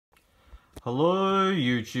Hello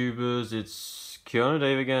YouTubers, it's Keanu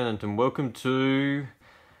Dave again and welcome to,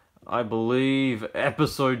 I believe,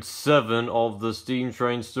 episode 7 of the Steam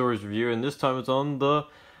Train Stories review, and this time it's on the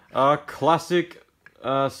classic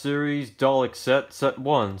series Dalek set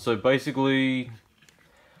 1. So basically,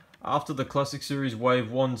 after the classic series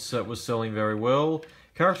Wave 1 set was selling very well,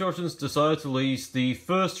 Character Options decided to release the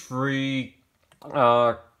first 3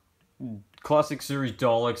 classic series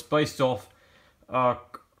Daleks based off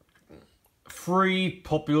 3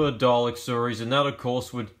 popular Dalek stories, and that of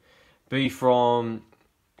course would be from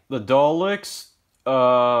the Daleks,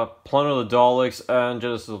 Planet of the Daleks, and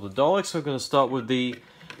Genesis of the Daleks. So I'm going to start with the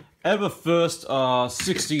ever first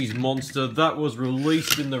 60s monster that was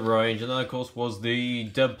released in the range, and that of course was the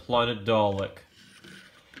Dead Planet Dalek.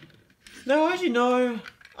 Now, as you know,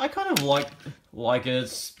 I kind of like it.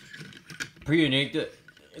 It's pretty unique. It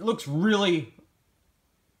looks really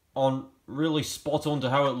spot on to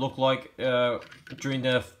how it looked like during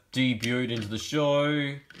their debut into the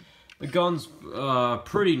show. The gun's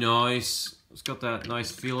pretty nice. It's got that nice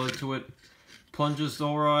feeler to it. Plunger's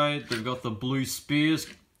alright. They've got the blue spears.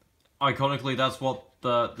 Iconically, that's what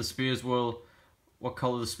the spears were. What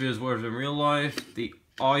color the spears were in real life. The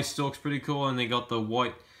eye stalk's pretty cool, and they got the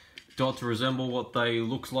white dot to resemble what they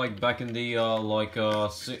looked like back in the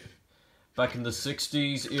back in the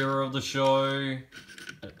 60s era of the show.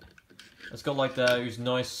 It's got like those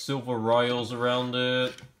nice silver rails around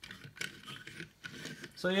it.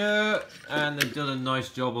 So yeah, and they did a nice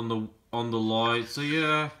job on the light. So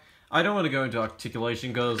yeah, I don't want to go into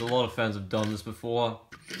articulation because a lot of fans have done this before.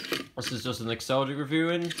 This is just an nostalgic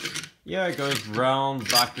review, and yeah, it goes round,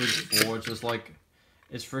 backwards, forward, just like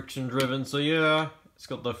it's friction driven. So yeah, it's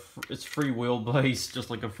got it's free-wheel based, just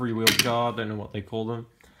like a free-wheel car. I don't know what they call them.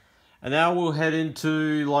 And now we'll head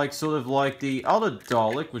into sort of the other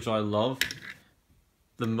Dalek, which I love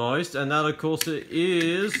the most, and that of course it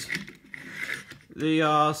is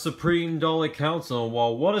the Supreme Dalek Council.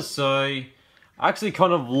 Well, what to say, I actually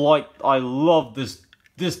kind of I love this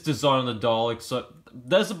design of the Dalek. So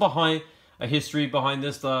there's a history behind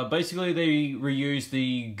this. Basically they reused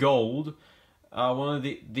the gold, one of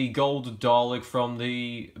the gold Dalek from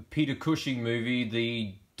the Peter Cushing movie,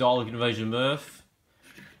 the Dalek Invasion of Earth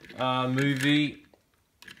movie.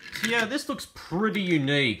 So yeah, this looks pretty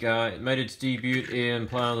unique. It made its debut in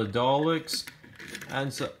Planet of the Daleks,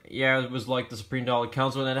 and so yeah, it was like the Supreme Dalek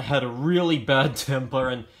Council, and it had a really bad temper,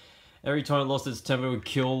 and every time it lost its temper, it would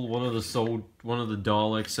kill one of the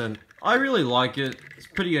Daleks, and I really like it. It's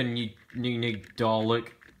pretty unique Dalek,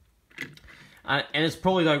 and it's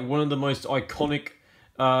probably like one of the most iconic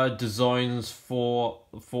designs for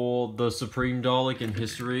the Supreme Dalek in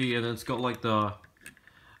history, and it's got like the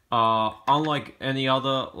unlike any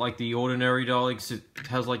other, like the ordinary Daleks, it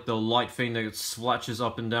has like the light thing that splashes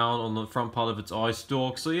up and down on the front part of its eye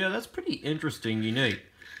stalk. So yeah, that's pretty interesting, unique.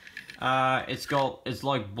 It's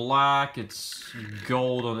like black, it's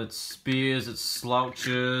gold on its spears, its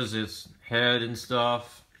slouches, its head and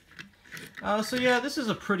stuff. So yeah, this is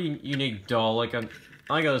a pretty unique Dalek, and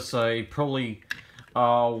I gotta say, probably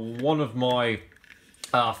one of my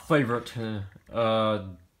favorite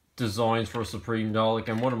designs for a Supreme Dalek,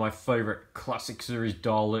 and one of my favorite classic series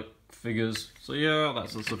Dalek figures. So yeah,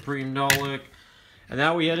 that's the Supreme Dalek. And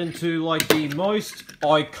now we head into like the most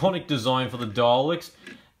iconic design for the Daleks,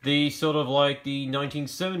 the sort of like the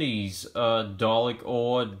 1970s Dalek,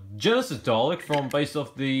 or Genesis Dalek, based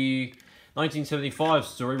off the 1975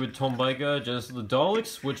 story with Tom Baker, Genesis of the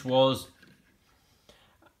Daleks, which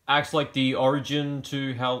acts like the origin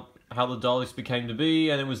to how the Daleks became to be,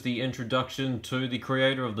 and it was the introduction to the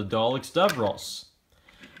creator of the Daleks, Davros.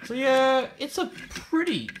 So yeah, it's a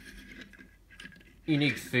pretty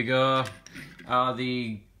unique figure.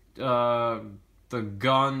 The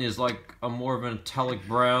gun is like more of a metallic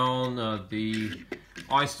brown. The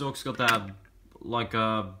eye stalk's got that like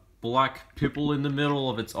a black pipple in the middle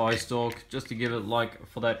of its eye stalk, just to give it like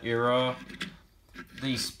for that era.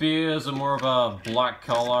 The spears are more of a black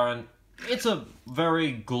color, and it's a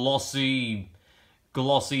very glossy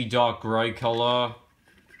dark grey color.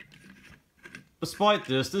 Despite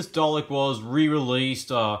this Dalek was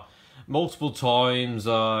re-released multiple times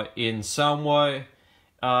in Soundwave,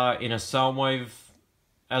 as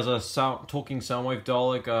a talking Soundwave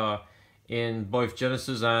Dalek in both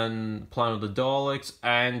Genesis and Planet of the Daleks,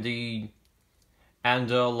 and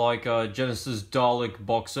Genesis Dalek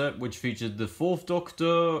box set, which featured the 4th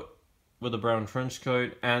Doctor with a brown trench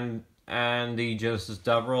coat, and the Genesis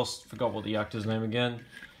Davros, forgot what the actor's name again.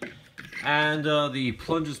 And the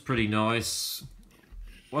plunger's pretty nice.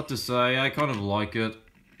 What to say, I kind of like it.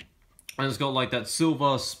 And it's got like that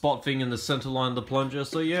silver spot thing in the center line of the plunger.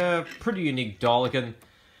 So yeah, pretty unique Dalek.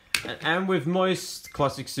 And with most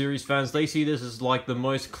classic series fans, they see this as like the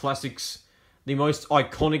most iconic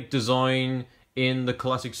design in the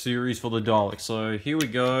classic series for the Dalek. So here we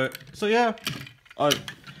go. So yeah,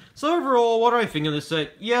 so overall, what do I think of this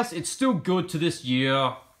set? Yes, it's still good to this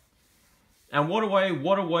year. And what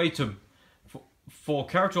a way to for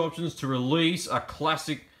Character Options to release a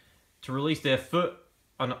classic, to release their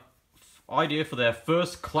an idea for their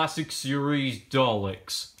first classic series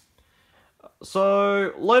Daleks.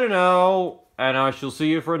 So later now, and I shall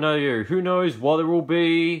see you for another year. Who knows what there will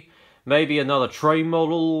be? Maybe another train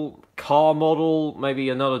model, car model, maybe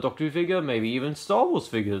another Doctor Who figure, maybe even Star Wars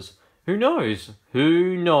figures. Who knows?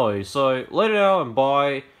 Who knows? So later now and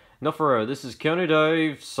bye. Not forever. This is Counter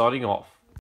Dave signing off.